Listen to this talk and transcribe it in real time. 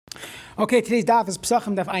Okay, today's daf is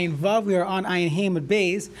Pesachim Daf Ayin Vav. We are on Ayin Haim with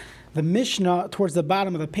Beis. The Mishnah towards the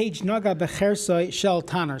bottom of the page, Naga Bechersoi Shel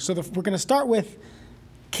Tanner. So we're going to start with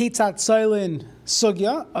Ketzat Soilin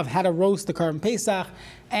Sugya of how to roast the Karban Pesach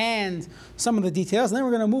and some of the details. And then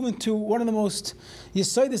we're going to move into one of the most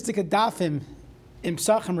Yesoidistic Dafim in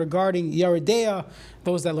Pesachim regarding Yeridea,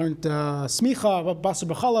 those that learned Smicha, Basar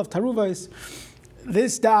B'chalav, Taruvais.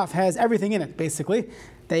 This daf has everything in it, basically.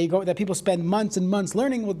 That people spend months and months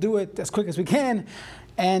learning. We'll do it as quick as we can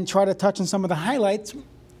and try to touch on some of the highlights.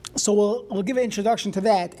 So we'll give an introduction to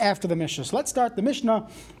that after the Mishnah. So let's start the Mishnah.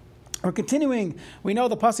 We're continuing. We know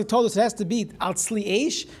the pasuk told us it has to be al tzli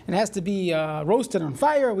eish. It has to be roasted on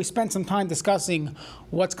fire. We spent some time discussing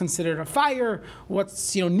what's considered a fire,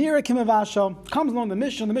 what's near a kimavashal. Comes along the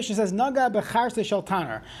Mishnah. The Mishnah says naga becharse shel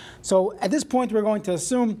taner. So at this point, we're going to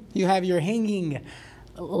assume you have your hanging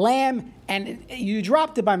lamb and you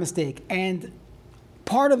dropped it by mistake, and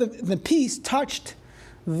part of the piece touched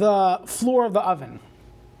the floor of the oven.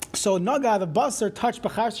 So naga, the basar, touched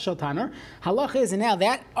b'char shel taner. Halacha is, and now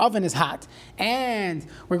that oven is hot, and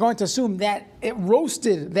we're going to assume that it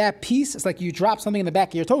roasted that piece. It's like you drop something in the back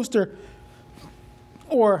of your toaster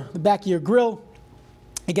or the back of your grill.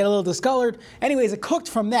 You get a little discolored. Anyways, it cooked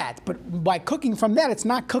from that. But by cooking from that, it's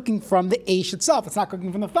not cooking from the eish itself. It's not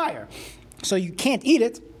cooking from the fire. So you can't eat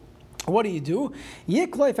it. What do? You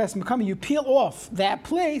peel off that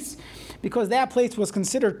place because that place was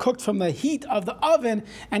considered cooked from the heat of the oven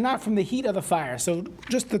and not from the heat of the fire. So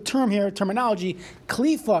just the term here, terminology,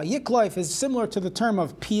 klifa, yikloif is similar to the term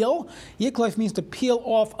of peel. Yikloif means to peel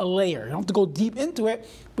off a layer. You don't have to go deep into it,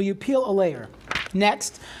 but you peel a layer.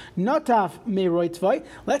 Next, notaf meroitvai.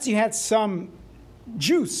 Let's say you had some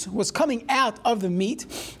juice was coming out of the meat,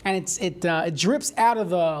 and it drips out of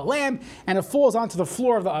the lamb, and it falls onto the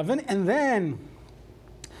floor of the oven, and then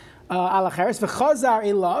alacheres v'chazar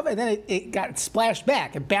elav, and then it got splashed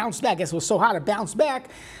back. It bounced back. I guess it was so hot it bounced back.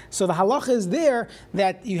 So the halacha is there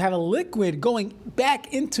that you have a liquid going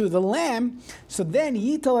back into the lamb. So then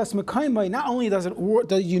yitalas mekaymai. Not only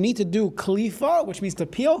do you need to do klifa, which means to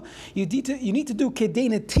peel, you need to do kedei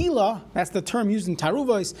netila. That's the term used in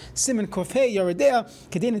Taruvos. Siman kofei yoredea.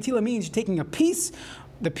 Kedei netila means you're taking a piece.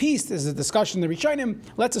 The piece is a discussion in the Rishonim.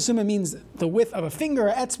 Let's assume it means the width of a finger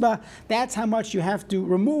or etzba. That's how much you have to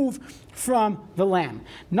remove from the lamb.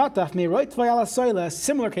 Nataf meroit v'yala soila.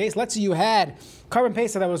 Similar case. Let's say you had Karban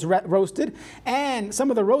Pesach that was roasted, and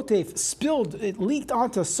some of the rotef spilled. It leaked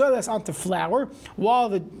onto soilas, onto flour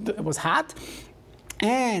while it was hot,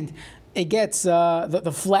 and it gets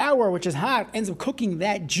the flour, which is hot, ends up cooking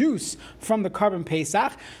that juice from the Karban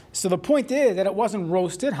Pesach. So the point is that it wasn't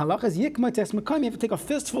roasted. Halach is yikma tes mekayim. You have to take a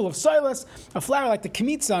fistful of soilas, a flour like the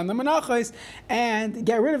kemitza and the menachos, and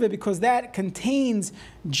get rid of it because that contains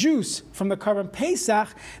juice from the Karban Pesach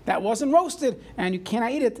that wasn't roasted, and you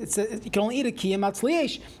cannot eat it. You can only eat it kiyam al tzli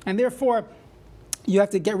eish, and therefore you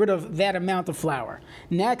have to get rid of that amount of flour.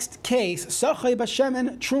 Next case, sachay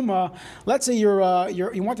b'shemen truma. Let's say you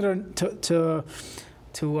wanted to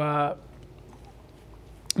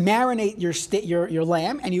marinate your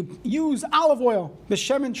lamb, and you use olive oil,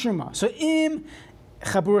 b'shemen truma. So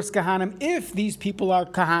Chaburas Kahanim, if these people are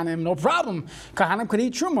Kahanim, no problem. Kahanim could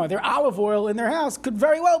eat Truma. Their olive oil in their house could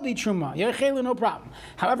very well be Truma. Yerechelu, no problem.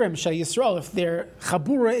 However, Mishal Yisrael, if their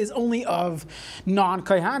Chabura is only of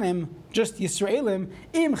non-Kahanim, just Yisraelim,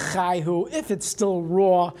 im chayhu, if it's still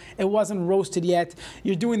raw, it wasn't roasted yet,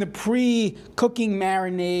 you're doing the pre-cooking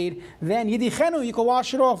marinade, then yidichenu, you can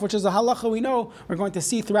wash it off, which is a halacha we know, we're going to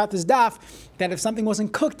see throughout this daf, that if something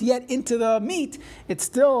wasn't cooked yet into the meat, it's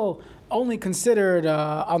still only considered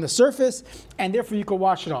on the surface, and therefore you could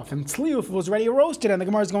wash it off. And tzliuf was already roasted, and the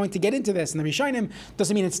Gemara is going to get into this. And the Rishonim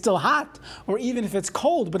doesn't mean it's still hot, or even if it's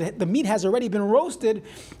cold, but the meat has already been roasted,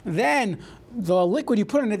 then the liquid you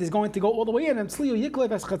put in it is going to go all the way in. And tzliu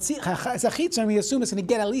yiklev as chatzitza, and we assume it's going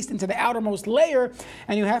to get at least into the outermost layer,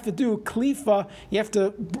 and you have to do klifa, you have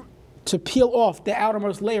to peel off the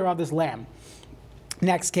outermost layer of this lamb.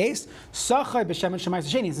 Next case, sachay b'shemen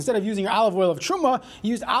shemais sheni. Instead of using your olive oil of truma, you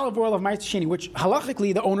use olive oil of ma'is sheni, which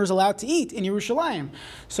halachically the owner is allowed to eat in Yerushalayim.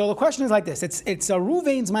 So the question is like this: it's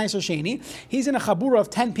Ruvain's ma'is sheni. He's in a chabura of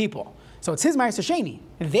 10 people, so it's his ma'is sheni.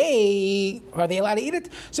 Are they allowed to eat it?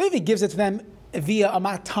 So if he gives it to them via a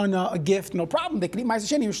matana, a gift, no problem. They can eat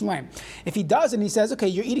ma'aser sheni Yerushalayim. If he does and he says, okay,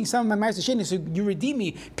 you're eating some of my ma'aser sheni, so you redeem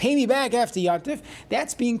me, pay me back after Yantif,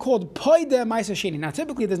 that's being called poide ma'aser sheni. Now,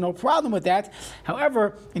 typically, there's no problem with that.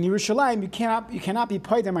 However, in Yerushalayim, you cannot be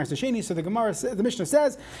poide ma'aser sheni. So the Mishnah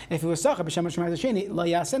says, if it was sacha b'shem ma'aser sheni, la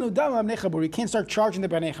yasenu dama b'nei chabura. You can't start charging the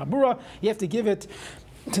b'nei chabura. You have to give it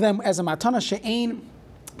to them as a matana she'ein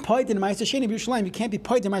Paid in Ma'aser Sheni Yerushalayim. You can't be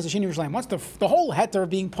paid in Ma'aser Sheni Yerushalayim. Once the whole heter of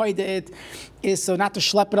being paid it is so not to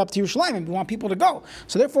schlep it up to Yerushalayim, and we want people to go.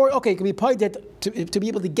 So therefore, okay, it can be paid it to be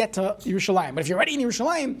able to get to Yerushalayim. But if you're already in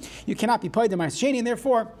Yerushalayim, you cannot be paid in Ma'aser Sheni, and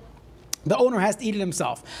therefore the owner has to eat it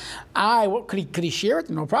himself. Could he share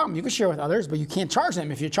it? No problem. You can share with others, but you can't charge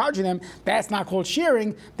them. If you're charging them, that's not called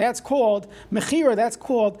sharing. That's called mechira. That's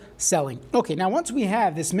called selling. Okay, now once we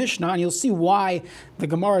have this Mishnah, and you'll see why the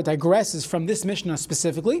Gemara digresses from this Mishnah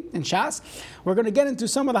specifically in Shas, we're going to get into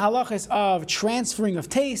some of the halachas of transferring of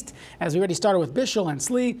taste, as we already started with bishul and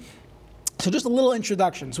sli. So just a little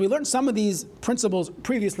introduction. So we learned some of these principles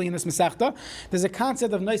previously in this Masechta. There's a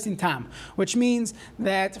concept of noisin tam, which means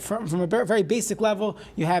that from a very basic level,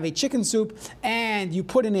 you have a chicken soup and you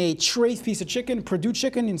put in a treif piece of chicken, Purdue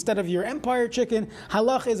chicken, instead of your Empire chicken.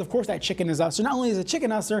 Halach is, of course, that chicken is usher. Not only is the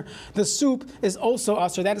chicken usher, the soup is also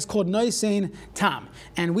usher. That is called noisin tam.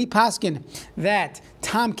 And we paskin that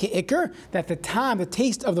tam ke'ikr, that the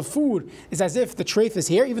taste of the food is as if the treif is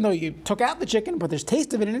here, even though you took out the chicken, but there's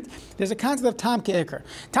taste of it in it. There's a concept of tam ke'ikr.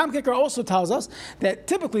 Tam ke'ikr also tells us that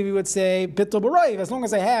typically we would say bittul b'roiv, as long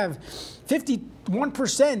as I have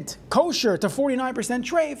 51% kosher to 49%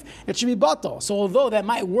 treif, it should be batal. So although that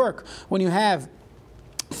might work when you have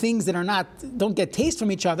things that don't get taste from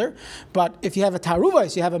each other, but if you have a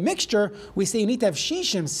taruvos, you have a mixture, we say you need to have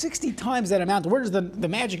shishim, 60 times that amount. Where does the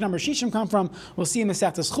magic number shishim come from? We'll see in the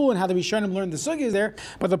Masechta Schul and how the Rishonim learned the sugyas there.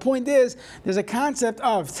 But the point is, there's a concept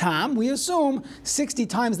of tam. We assume 60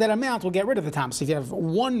 times that amount will get rid of the tam. So if you have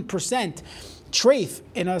 1% treif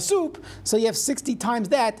in a soup, so you have 60 times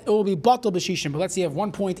that, it will be batal b'shishim. But let's say you have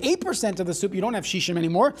 1.8% of the soup, you don't have shishim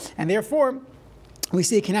anymore, and therefore we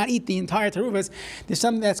say you cannot eat the entire taruvas. There's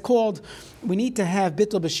something that's called, we need to have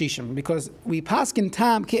bittul b'shishim, because we paskin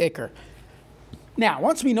tam ke'ikr. Now,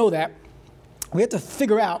 once we know that, we have to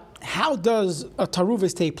figure out how does a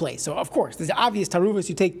taruvas take place. So, of course, there's the obvious taruvas.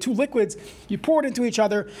 You take two liquids, you pour it into each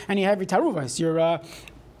other, and you have your taruvas,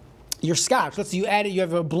 your scotch. Let's say you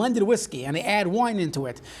have a blended whiskey and they add wine into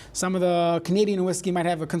it. Some of the Canadian whiskey might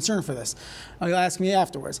have a concern for this. You'll ask me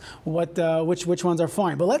afterwards which ones are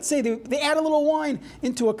fine. But let's say they add a little wine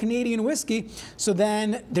into a Canadian whiskey, so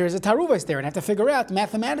then there's a taruvas there, and I have to figure out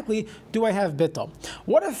mathematically, do I have bittul?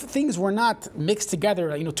 What if things were not mixed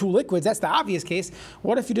together, two liquids? That's the obvious case.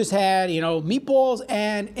 What if you just had, meatballs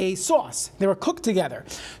and a sauce? They were cooked together.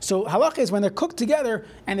 So halakha is when they're cooked together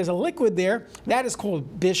and there's a liquid there, that is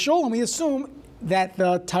called bishul. We assume that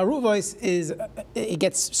the taruvos it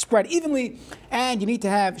gets spread evenly, and you need to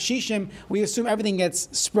have shishim. We assume everything gets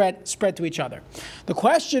spread to each other. The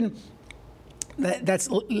question that's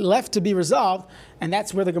left to be resolved, and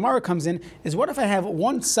that's where the Gemara comes in, is what if I have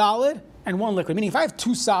one solid and one liquid? Meaning if I have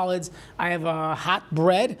two solids, I have a hot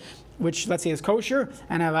bread, which let's say is kosher,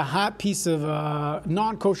 and I have a hot piece of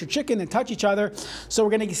non-kosher chicken that touch each other. So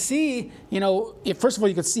we're going to see, first of all,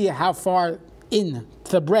 you could see how far in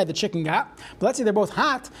the bread the chicken got. But let's say they're both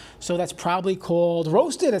hot, so that's probably called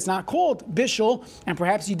roasted. It's not called bishul, and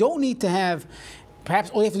perhaps you don't need to have,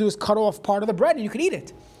 perhaps all you have to do is cut off part of the bread and you can eat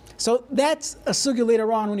it. So that's a sugya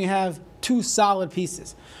later on when you have two solid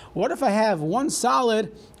pieces. What if I have one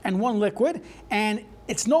solid and one liquid, and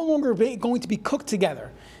it's no longer going to be cooked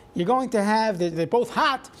together? You're going to have, they're both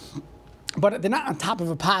hot, but they're not on top of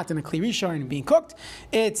a pot in a kli rishon and being cooked.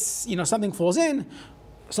 It's, something falls in,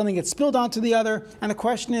 something gets spilled onto the other, and the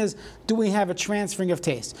question is, do we have a transferring of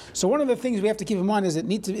taste? So one of the things we have to keep in mind is it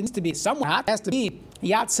needs to be somewhat hot. It has to be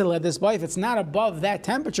yatzil at this boy. If it's not above that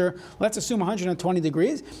temperature, let's assume 120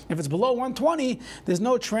 degrees. If it's below 120, there's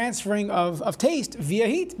no transferring of taste via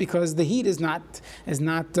heat, because the heat is not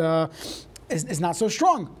so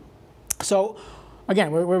strong. So again,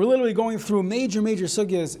 we're literally going through major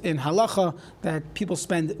sugyas in halacha that people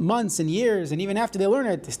spend months and years, and even after they learn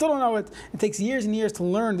it, they still don't know it. It takes years and years to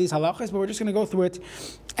learn these halachas, but we're just going to go through it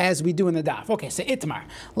as we do in the daf. Okay, so itmar.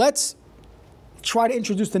 Let's try to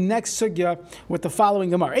introduce the next sugya with the following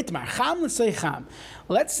gemara. Itmar, cham l'sei cham.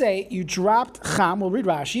 Let's say you dropped cham. We'll read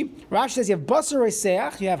Rashi. Rashi says you have basar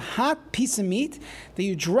reseach, you have hot piece of meat that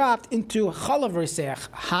you dropped into chalav reseach,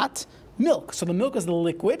 hot milk. So the milk is the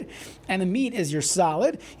liquid, and the meat is your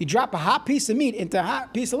solid. You drop a hot piece of meat into a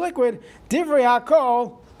hot piece of liquid, divrei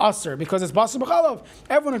hakol aser, because it's basar b'chalav.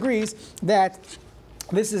 Everyone agrees that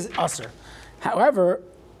this is aser. However,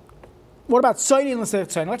 what about soyni and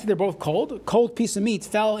l'sei? Let's say they're both cold. Cold piece of meat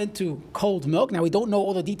fell into cold milk. Now we don't know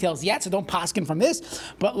all the details yet, so don't paskin from this.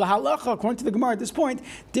 But lahalacha, according to the Gemara at this point,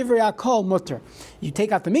 divrei hakol mutter. You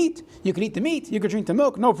take out the meat, you can eat the meat, you can drink the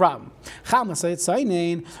milk, no problem. Cham l'sei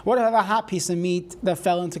tzaynein. What if I have a hot piece of meat that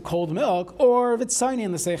fell into cold milk, or if it's soyni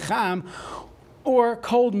and l'sei cham, or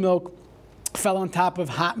cold milk fell on top of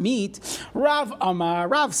hot meat.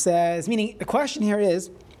 Rav says, meaning the question here is,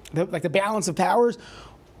 like the balance of powers,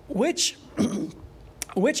 which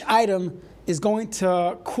item is going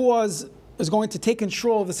to take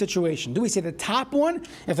control of the situation? Do we say the top one?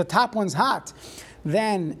 If the top one's hot,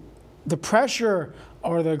 then the pressure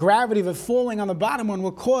or the gravity of it falling on the bottom one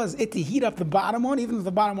will cause it to heat up the bottom one, even if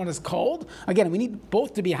the bottom one is cold. Again, we need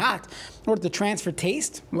both to be hot in order to transfer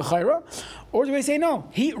taste, or do we say no,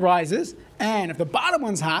 heat rises, and if the bottom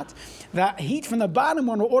one's hot, the heat from the bottom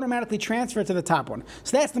one will automatically transfer to the top one.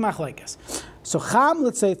 So that's the machlekes. So cham,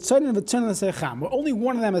 let's say tzadin v'tzadin, let's say cham, where only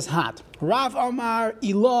one of them is hot. Rav Amar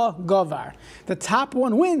Ilah Gavar. The top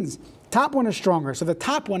one wins. Top one is stronger, so the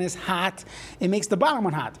top one is hot. It makes the bottom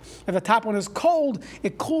one hot. If the top one is cold,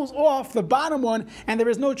 it cools off the bottom one, and there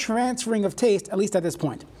is no transferring of taste, at least at this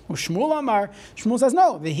point. Shmuel Amar, Shmuel says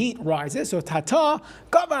no, the heat rises, so tata,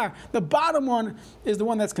 gavar, the bottom one is the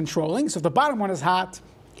one that's controlling, so if the bottom one is hot,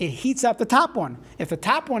 it heats up the top one. If the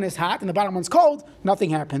top one is hot and the bottom one's cold, nothing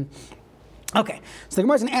happened. Okay, so the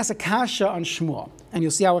Gemara is going to ask a kasha on Shmuel, and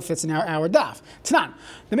you'll see how it fits in our daf. Tanan,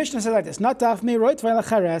 the Mishnah says like this: Not daf me roit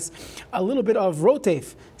v'elacheres. A little bit of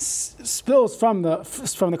rotef spills from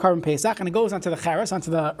the carbon pesach, and it goes onto the cheres,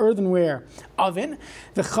 onto the earthenware oven.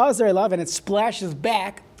 The chazer elav, and it splashes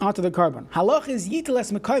back onto the carbon. Halach is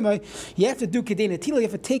yiteles mekaymai. You have to do kedei netila. You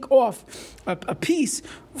have to take off a piece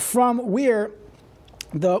from where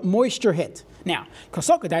the moisture hit. Now,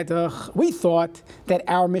 we thought that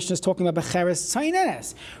our Mishnah is talking about becheres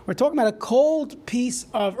tzainenes. We're talking about a cold piece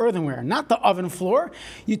of earthenware, not the oven floor.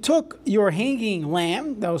 You took your hanging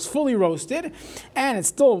lamb that was fully roasted, and it's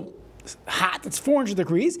still hot, it's 400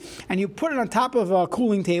 degrees, and you put it on top of a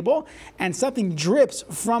cooling table, and something drips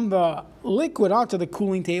from the liquid onto the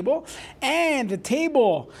cooling table, and the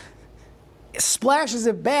table splashes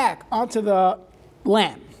it back onto the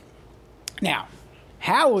lamb. Now,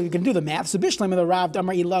 how are you going to do the math? So Bishlam the Rav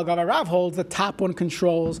Damar Ilah Gavar, Rav holds the top one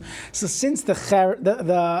controls. So since the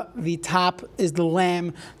top is the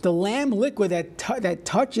lamb liquid that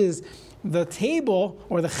touches the table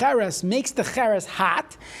or the cheres makes the cheres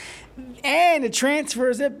hot, and it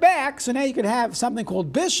transfers it back. So now you could have something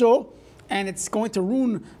called bishul, and it's going to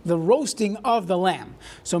ruin the roasting of the lamb.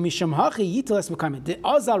 So misham hachi yiteles mekamed the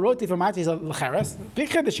azal roti for matis lecheres. Big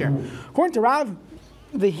chiddush here. According to Rav,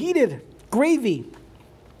 the heated gravy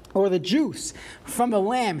or the juice from the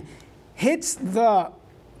lamb hits the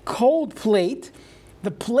cold plate.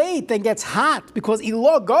 The plate then gets hot because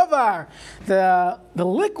ilah gavar, the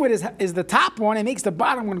liquid is the top one. It makes the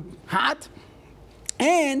bottom one hot.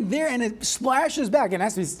 And it splashes back, and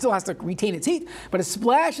it still has to retain its heat, but it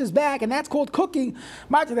splashes back, and that's called cooking.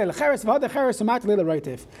 And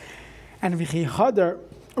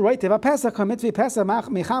right, and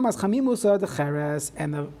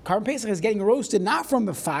the carbon pesach is getting roasted not from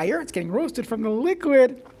the fire; it's getting roasted from the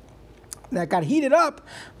liquid that got heated up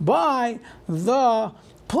by the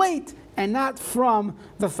plate, and not from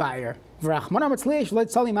the fire.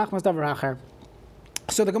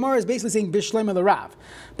 So the Gemara is basically saying Bishleim the Rav,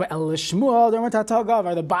 but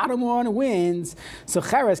Shmuel the bottom one wins. So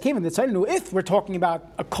Cheres came in the tzadinu. If we're talking about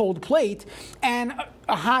a cold plate and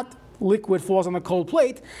a hot liquid falls on the cold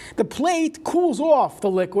plate, the plate cools off the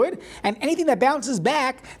liquid, and anything that bounces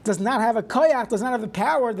back does not have a koyach, does not have the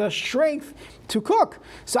power, the strength to cook.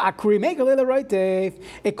 So akuri make a little right day,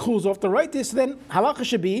 it cools off the right day, so then halacha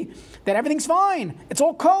should be that everything's fine. It's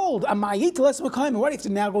all cold. What do you have to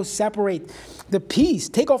now go separate the piece,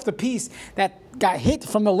 take off the piece that got hit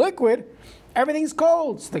from the liquid? Everything's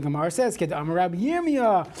cold. So the Gemara says, Amar Rabbi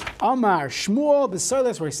Yirmiyah, Amar Shmuel,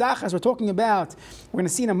 B'Soiles Reisach, as we're talking about, we're going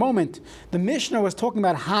to see in a moment, the Mishnah was talking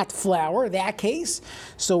about hot flour, that case.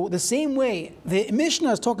 So the same way, the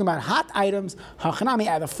Mishnah is talking about hot items, Hachanami,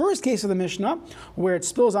 at the first case of the Mishnah, where it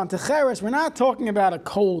spills onto Cheres, we're not talking about a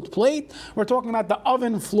cold plate, we're talking about the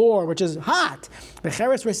oven floor, which is hot. The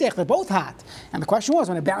Cheres Reisach, they're both hot. And the question was,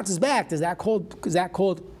 when it bounces back, is that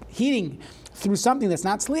called heating through something that's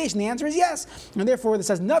not slish? And the answer is yes. And therefore, this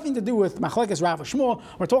has nothing to do with machlekes Rav or Shmuel.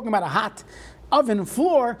 We're talking about a hot oven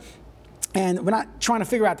floor, and we're not trying to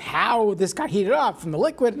figure out how this got heated up from the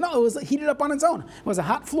liquid. No, it was heated up on its own. It was a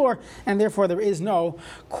hot floor, and therefore there is no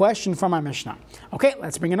question from our Mishnah. Okay,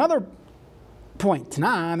 let's bring another point.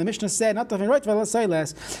 The Mishnah said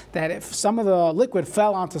that if some of the liquid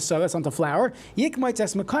fell onto flour, you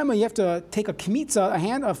have to take a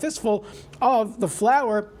kmitza, a fistful of the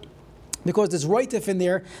flour, because there's roitif in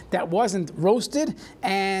there that wasn't roasted,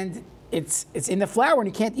 and it's in the flour, and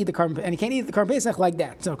you can't eat the carbon pesach like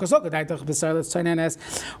that. So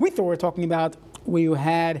we thought we were talking about where you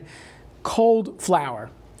had cold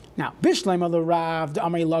flour. Now, Bishleim al Rav, the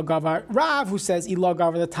Amar Ilah Gavar, Rav, who says Ilah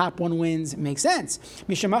Gavar, the top one wins, makes sense.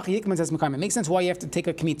 Mishamachi Yikman says Mekayim. It makes sense why you have to take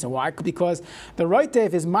a Kmitza. Why? Because the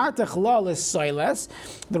Roitef is Martech Lalis Soiles.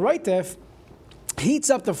 The Roitef heats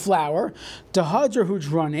up the flour, Tahadra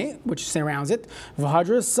Hujrane, which surrounds it,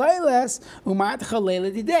 Vahadra Silas, Umatcha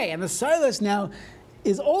Leila Didei. And the Silas now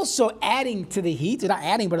is also adding to the heat. It's not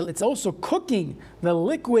adding, but it's also cooking the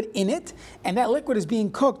liquid in it. And that liquid is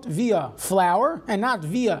being cooked via flour and not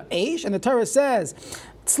via Eish. And the Torah says,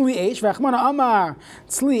 Tzli Eish, V'achmana Amar,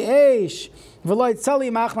 Tzli Eish, V'loy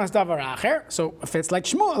Tzali Machmas Davar Acher. So if it's like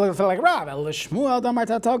Shmuel, if it's like Rav, Shmuel Damar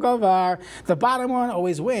Tatal Gavar, the bottom one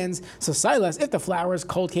always wins. So Silas, if the flour is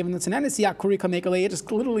cold, Kevin the Tzananisi, Akuri Kamekale, it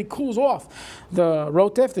just literally cools off the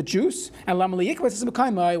rotif, the juice, and Lamali Yikwas is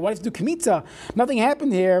Mekaimai. What if you do Kamitza? Nothing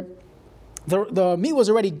happened here. The meat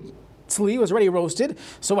was already tzli, was already roasted.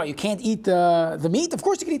 So what, you can't eat the meat? Of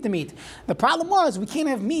course you can eat the meat. The problem was we can't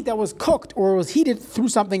have meat that was cooked or was heated through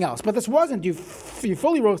something else. But this wasn't. You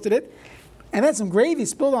fully roasted it, and then some gravy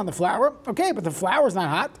spilled on the flour. Okay, but the flour's not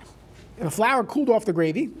hot. The flour cooled off the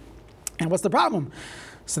gravy. And what's the problem?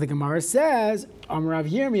 So the Gemara says, Amar Rav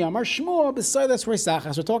Yirmi, Amar Shmuel, b'soilas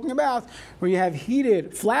reisachas. We're talking about where you have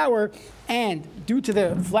heated flour, and due to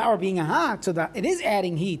the flour being hot, so that it is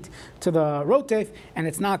adding heat to the rotif, and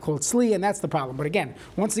it's not called tzli, and that's the problem. But again,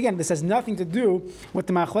 once again, this has nothing to do with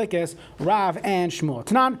the machlekes Rav and Shmuel.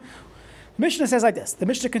 Tanan, Mishnah says like this. The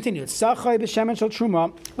Mishnah continued. Sachai b'shemen shel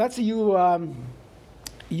truma. Let's say you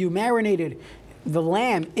marinated the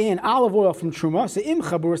lamb in olive oil from truma. So im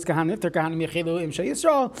chaburus kahanim, if they're kahanim yechelu im shel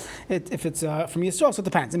Yisrael, if it's from Yisrael, so it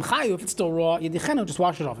depends. Im chayu, if it's still raw, yedichenu, just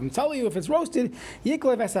wash it off. Im tell you if it's roasted,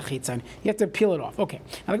 yiklev esachitzan, you have to peel it off. Okay.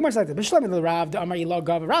 Now the Gemara says like this. B'shlem the Rav, the Amar Ilah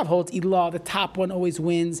Gav, Rav holds Ilah, the top one always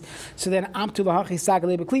wins. So then amtu lahachi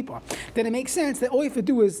sagalei b'klipa. Then it makes sense that all you have to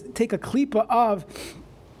do is take a klipa of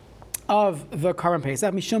the Karban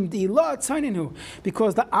Pesach, mishum di'ilah tzaininu,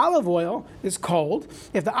 because the olive oil is cold.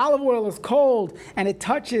 If the olive oil is cold and it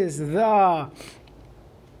touches if the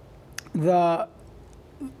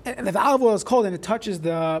olive oil is cold and it touches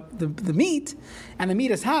the meat, and the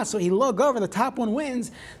meat is hot, so ilah gover, the top one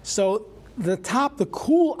wins. So the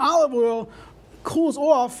cool olive oil cools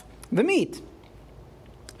off the meat.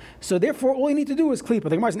 So therefore, all you need to do is klipa.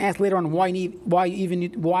 The Gemara is going to ask later on why you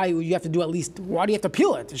have to do at least, why do you have to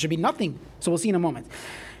peel it? It should be nothing. So we'll see in a moment.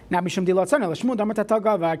 Now, since the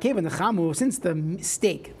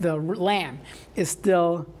steak, the lamb, is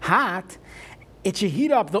still hot, it should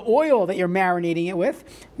heat up the oil that you're marinating it with.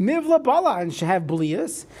 Mivla bala, and should have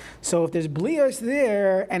blias. So if there's blias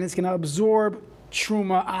there, and it's going to absorb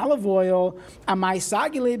truma olive oil, amai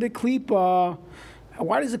sagile beklipa.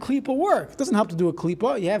 Why does a klipa work? It doesn't help to do a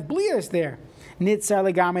klipa. You have blias there. Nitzar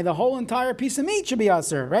legame, the whole entire piece of meat should be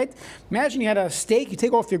aser, right? Imagine you had a steak, you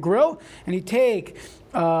take off your grill, and you take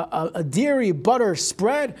a dairy butter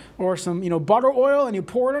spread or some butter oil, and you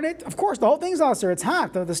pour it on it. Of course, the whole thing's aser. It's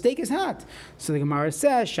hot. The steak is hot. So the Gemara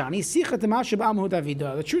says, Shani sicha temashu b'amhu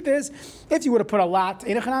davida. The truth is, if you would have put a lot,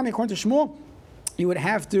 according to Shmuel, you would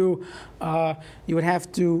have to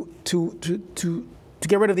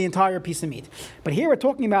get rid of the entire piece of meat. But here we're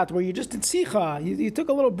talking about where you just did sicha, you took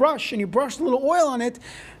a little brush and you brushed a little oil on it,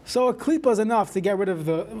 so a klipa is enough to get rid of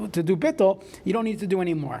to do bittul, you don't need to do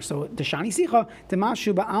any more. So the shani sicha, the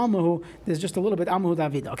mashu ba'almahu, there's just a little bit almahu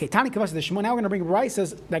david. Okay, Tani Kavasa, the Shmuel, now we're going to bring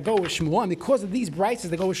brises that go with Shmuel, and because of these brises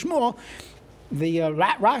that go with Shmuel, the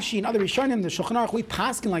Rashi and other Rishonim, the Shulchan Aruch, we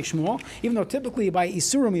paskin like Shmuel, even though typically by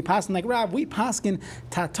Isurim we paskin like Rav, we paskin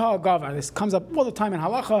tata gava. This comes up all the time in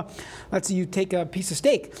halacha. Let's say you take a piece of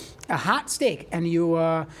steak, a hot steak, and you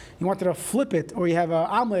wanted to flip it, or you have an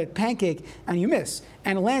omelet, pancake, and you miss,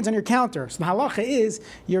 and it lands on your counter. So the halacha is,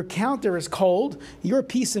 your counter is cold, your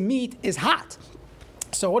piece of meat is hot.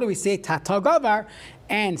 So what do we say? Tata gavar,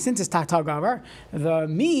 and since it's tata gavar, the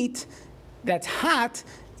meat that's hot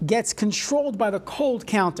gets controlled by the cold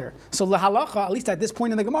counter. So lahalacha, at least at this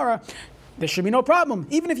point in the Gemara, there should be no problem.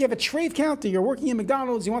 Even if you have a trave counter, you're working in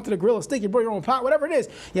McDonald's, you wanted to grill a steak, you brought your own pot, whatever it is,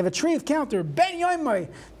 you have a trave counter, ben yoimai,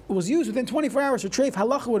 it was used within 24 hours for trave.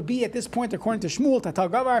 Halacha would be at this point, according to Shmuel, Tatal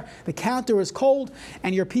Gavar, the counter is cold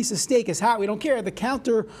and your piece of steak is hot. We don't care. The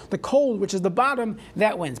counter, the cold, which is the bottom,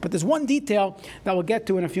 that wins. But there's one detail that we'll get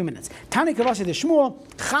to in a few minutes. Tani Kavashi de Shmuel,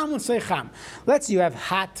 Cham l'seicham. Let's say you have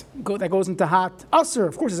hot, that goes into hot. Aser,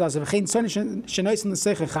 of course it's aser.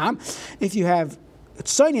 If you have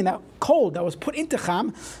tzayin, that cold, that was put into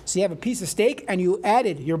cham, so you have a piece of steak and you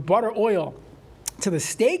added your butter oil to the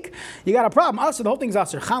steak, you got a problem. Also, the whole thing's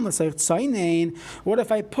aser. What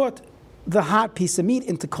if I put the hot piece of meat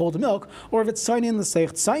into cold milk, or if it's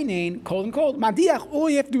tzayin, cold and cold? Madiach, all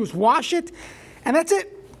you have to do is wash it, and that's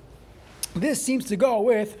it. This seems to go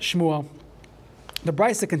with Shmuel. The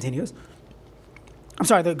Brisa continues. I'm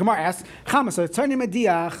sorry, the Gemara asks,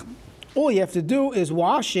 all you have to do is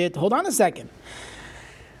wash it. Hold on a second.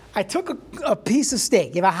 I took a piece of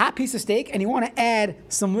steak. You have a hot piece of steak, and you want to add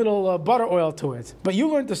some little butter oil to it. But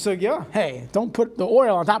you learned the sugya. Hey, don't put the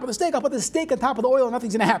oil on top of the steak. I'll put the steak on top of the oil, and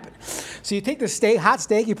nothing's going to happen. So you take the steak, hot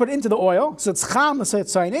steak, you put it into the oil. So it's cham, and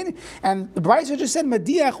the Brisa just said,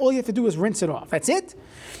 mediach, all you have to do is rinse it off. That's it.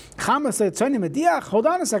 Cham, mediach. Hold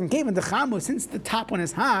on a second. Given the cham, since the top one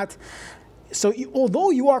is hot, so although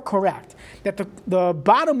you are correct that the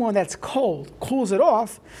bottom one that's cold cools it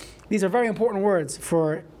off, these are very important words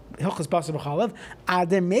for Hilchos Basar B'Chalav.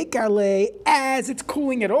 Ademekale, as it's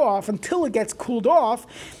cooling it off, until it gets cooled off,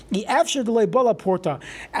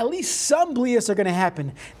 at least some blias are going to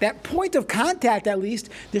happen. That point of contact, at least,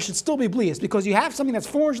 there should still be blias, because you have something that's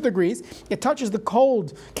 400 degrees, it touches the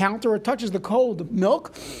cold counter, it touches the cold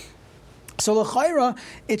milk. So l'chayra,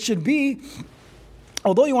 it should be,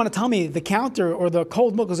 although you want to tell me the counter or the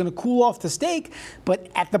cold milk is going to cool off the steak, but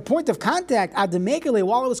at the point of contact, ademekele,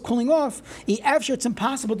 while it was cooling off, it's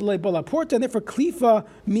impossible to lay bola porta, and therefore klifa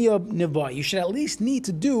miyab niva. You should at least need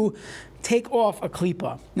to take off a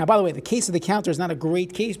klipa. Now, by the way, the case of the counter is not a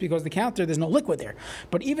great case because the counter, there's no liquid there.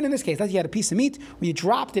 But even in this case, let's say you had a piece of meat, when you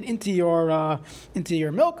dropped it into your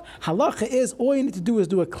milk, halacha is, all you need to do is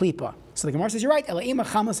do a klipa. So the Gemara says, you're right, hot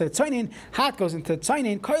goes into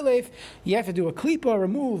tzainin, koilef, you have to do a klipa,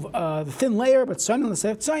 remove the thin layer, but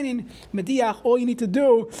tzainin, mediach, all you need to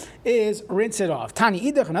do is rinse it off.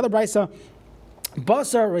 Tani idach, another brisa,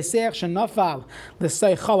 basar reseach shenafal,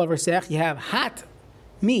 l'sei chalav reseach, you have hot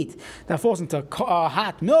meat that falls into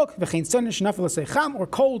hot milk, or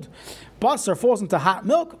cold basar falls into hot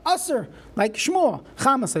milk, aser, like shmua, all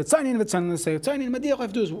I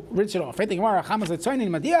have to do is rinse it off. Right? The Gemara,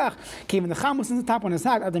 came in the chamas in the top one is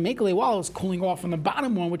hot, while it's cooling off from the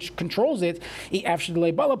bottom one, which controls it,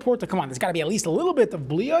 come on, there's got to be at least a little bit of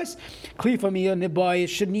blios. Klifa miya nibai,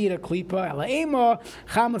 should need a klipa,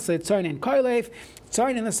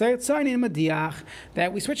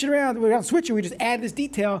 that we switch it around. We don't switch it. We just add this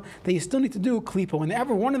detail that you still need to do klipa.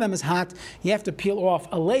 Whenever one of them is hot, you have to peel off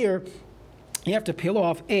a layer. You have to peel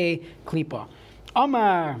off a klipa.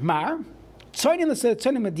 Amar mar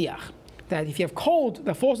that if you have cold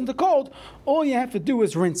that falls into cold, all you have to do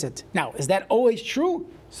is rinse it. Now, is that always true?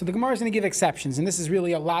 So the Gemara is going to give exceptions, and this is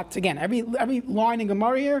really a lot. Again, every line in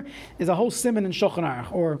Gemara here is a whole simon in Shulchan Aruch,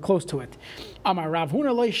 or close to it. Amar Rav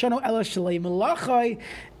Huna lo yishano ela shalei melachai.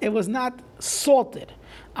 It was not salted.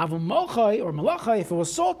 Avu malchai or melachai, if it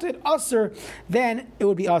was salted, aser, then it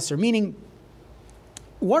would be aser. Meaning,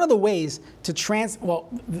 one of the ways to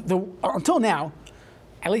until now,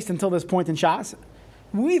 at least until this point in Shas,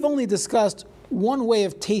 we've only discussed one way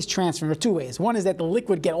of taste transfer, or two ways. One is that the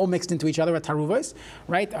liquid get all mixed into each other at taruvos,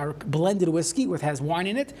 right? Our blended whiskey which has wine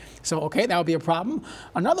in it. So, okay, that would be a problem.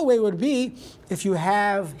 Another way would be if you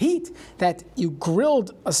have heat, that you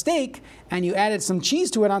grilled a steak and you added some cheese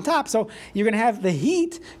to it on top. So you're going to have the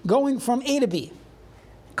heat going from A to B.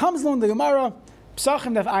 Comes along the Gemara,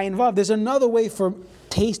 Pesachim Daf Ayin Vav. There's another way for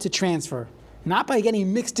taste to transfer. Not by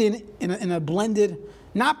getting mixed in a blended,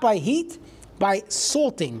 not by heat, by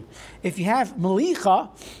salting. If you have malicha,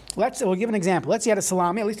 we'll give an example. Let's say you had a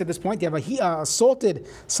salami, at least at this point, you have a salted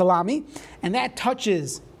salami, and that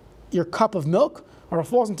touches your cup of milk, or it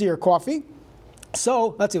falls into your coffee.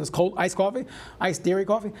 So, let's say it was cold, iced dairy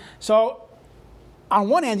coffee. So, on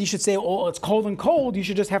one end, you should say, oh, it's cold and cold, you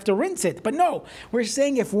should just have to rinse it. But no, we're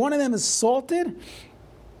saying if one of them is salted,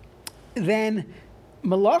 then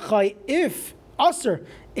malachai, if aser,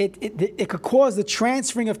 it could cause the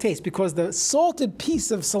transferring of taste, because the salted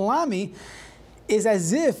piece of salami is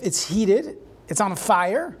as if it's heated, it's on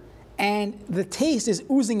fire, and the taste is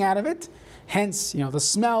oozing out of it. Hence, the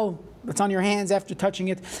smell that's on your hands after touching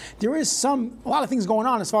it. There is a lot of things going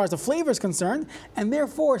on as far as the flavor is concerned, and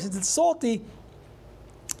therefore, since it's salty,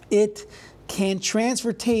 it can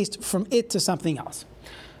transfer taste from it to something else.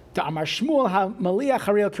 That's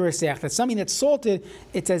something that's salted,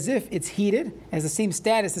 it's as if it's heated, has the same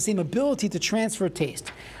status, the same ability to transfer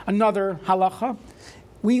taste. Another halacha,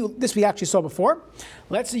 we actually saw before.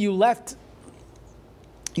 Let's say you left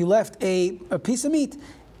a piece of meat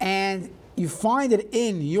and you find it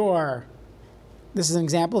in your, this is an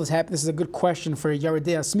example, this is a good question for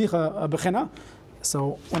Yaredei Smicha Bechina.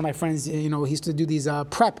 So one of my friends, he used to do these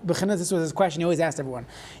prep bechinas. This was his question he always asked everyone.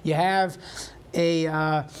 You have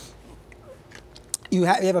a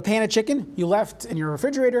pan of chicken you left in your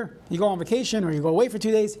refrigerator. You go on vacation or you go away for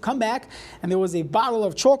 2 days. Come back, and there was a bottle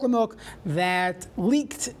of chocolate milk that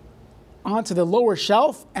leaked onto the lower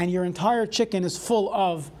shelf, and your entire chicken is full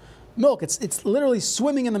of milk. It's literally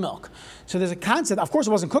swimming in the milk. So there's a concept, of course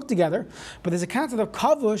it wasn't cooked together, but there's a concept of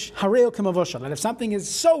kavush hareo k'mavushal, that if something is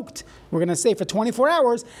soaked, we're going to say for 24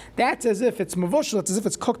 hours, that's as if it's mavushal, it's as if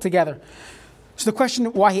it's cooked together. So the question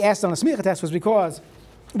why he asked on the smicha test was because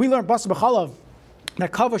we learned basar b'chalav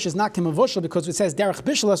that kavush is not k'mavushal because it says derech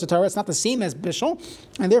bishul as Torah, it's not the same as bishul,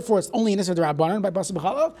 and therefore it's only an issur d'Rabbanan by basar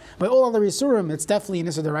b'chalav. By all other isurim, it's definitely an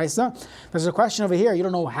issur d'Oraisa. There's a question over here, you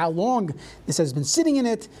don't know how long this has been sitting in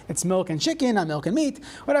it, it's milk and chicken, not milk and meat,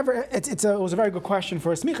 whatever. It was a very good question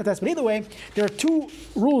for a smicha test, but either way, there are two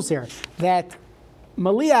rules here, that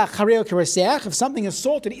Maliach hareo k'reseach, if something is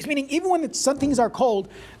salted, meaning even when some things are cold,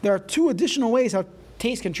 there are two additional ways how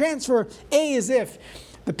taste can transfer. A is if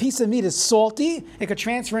the piece of meat is salty, it could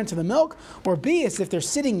transfer into the milk, or B is if it's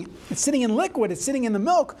sitting in liquid, it's sitting in the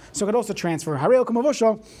milk, so it could also transfer. Hareo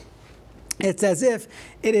k'mavushal, it's as if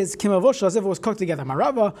it is k'mavushal, as if it was cooked together.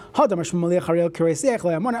 Marava,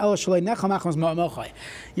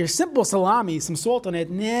 your simple salami, some salt on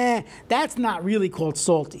it, that's not really called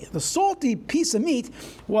salty. The salty piece of meat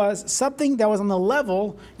was something that was on the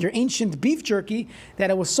level, your ancient beef jerky,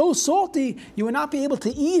 that it was so salty you would not be able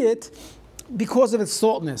to eat it because of its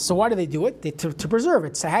saltness. So why do they do it? To preserve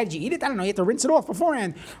it. So how did you eat it? I don't know. You have to rinse it off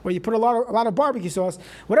beforehand, or you put a lot of barbecue sauce,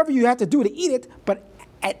 whatever you have to do to eat it. But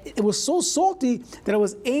it was so salty that it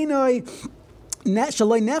was einoi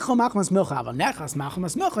shaloi nechol machmas milcha. Nechas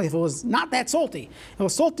machmas milcha. If it was not that salty, it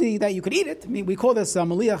was salty that you could eat it. I mean, we call this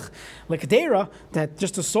maliach lekadera, that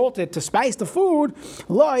just to salt it, to spice the food.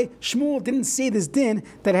 Loi Shmuel didn't say this din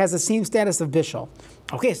that has the same status of bishul.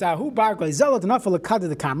 Okay, so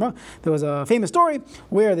there was a famous story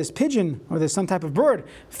where this pigeon, or there's some type of bird,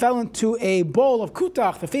 fell into a bowl of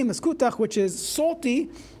kutach, the famous kutach, which is salty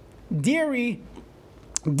dairy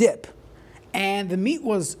dip. And the meat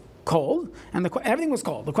was cold, and everything was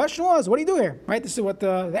cold. The question was, what do you do here? Right? This is what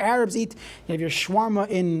the Arabs eat. You have your shawarma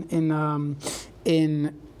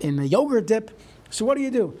in a yogurt dip. So what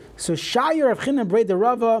do? So Shayir Avchina Braid the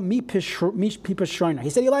Rava Mi Pipashroina. He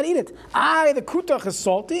said you're allowed to eat it. The kutach is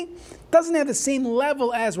salty, doesn't have the same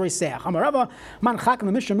level as Reisech. Amarava Man Chakam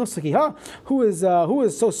the Mishnah Milsakiha, who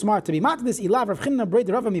is so smart to be mat this Ilav Avchina Braid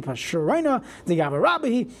the Rava Mi Pipashroina. The Gava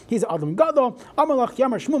Rabbi, he's Adam Gadol. Amalach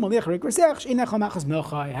Yamar Shmuel Maliach Reisech. Inechal Machas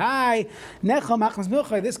Milchai. Hi, Nechal Machas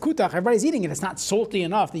Milchai. This kutach, everybody's eating it. It's not salty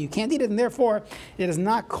enough that you can't eat it, and therefore it is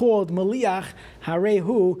not called Maliach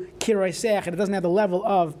Harehu Kiroisech. It doesn't have the level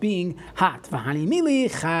of being hot.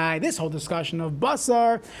 This whole discussion of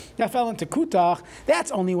basar that fell into kutach, that's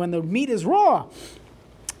only when the meat is raw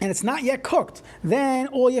and it's not yet cooked. Then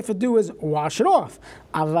all you have to do is wash it off.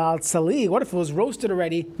 Aval tzali, what if it was roasted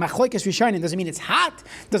already? Machlokes rishonim, doesn't mean it's hot,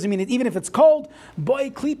 doesn't mean even if it's cold. Boy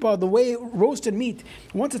klipa, the way roasted meat,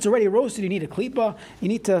 once it's already roasted, you need a klipa, you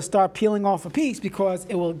need to start peeling off a piece because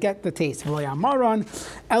it will get the taste. This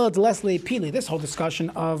whole discussion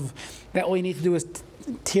of that all you need to do is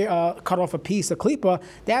cut off a piece of klipa,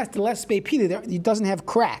 that's the lespe pili. It doesn't have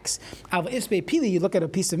cracks. Al ispe pili, you look at a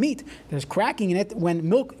piece of meat, there's cracking in it. When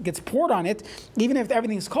milk gets poured on it, even if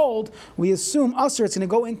everything's cold, we assume usher it's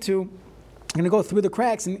going to go through the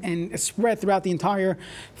cracks and spread throughout the entire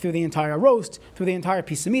roast, through the entire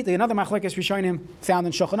piece of meat. Another machlekes rishonim found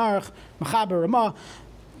in Shulchan Aruch, Machaber Ramah.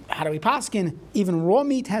 How do we paskin? Even raw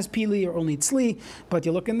meat has pili or only tzli, but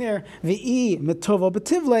you look in there, v'i metovo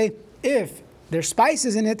betivle, if there's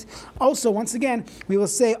spices in it. Also, once again, we will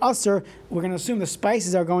say usher, we're going to assume the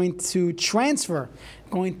spices are going to transfer,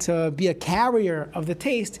 going to be a carrier of the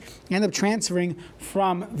taste, end up transferring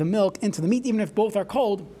from the milk into the meat, even if both are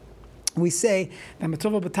cold. We say that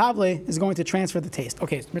Matova Batavle is going to transfer the taste.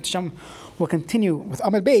 Okay, Mitzvah will continue with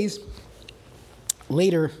Ahmed Beis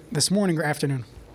later this morning or afternoon.